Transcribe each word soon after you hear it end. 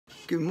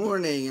Good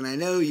morning, and I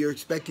know you're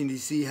expecting to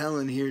see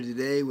Helen here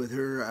today with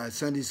her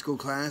Sunday school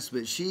class,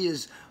 but she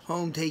is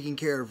home taking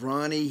care of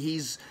Ronnie.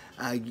 He's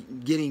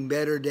getting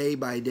better day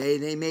by day.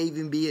 They may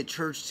even be at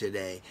church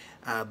today,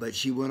 but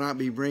she will not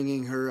be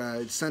bringing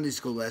her Sunday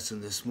school lesson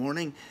this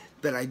morning.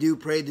 But I do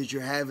pray that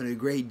you're having a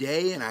great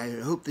day, and I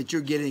hope that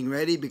you're getting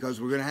ready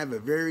because we're going to have a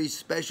very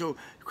special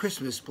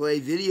Christmas play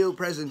video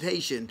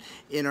presentation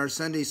in our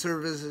Sunday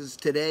services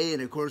today,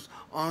 and of course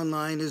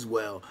online as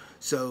well.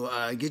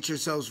 So get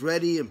yourselves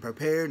ready and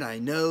prepared. I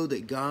know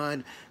that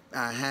God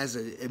has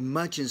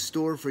much in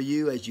store for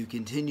you as you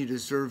continue to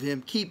serve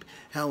Him. Keep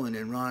Helen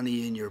and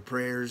Ronnie in your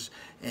prayers,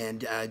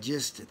 and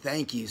just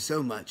thank you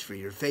so much for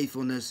your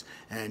faithfulness,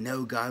 and I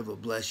know God will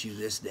bless you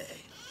this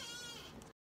day.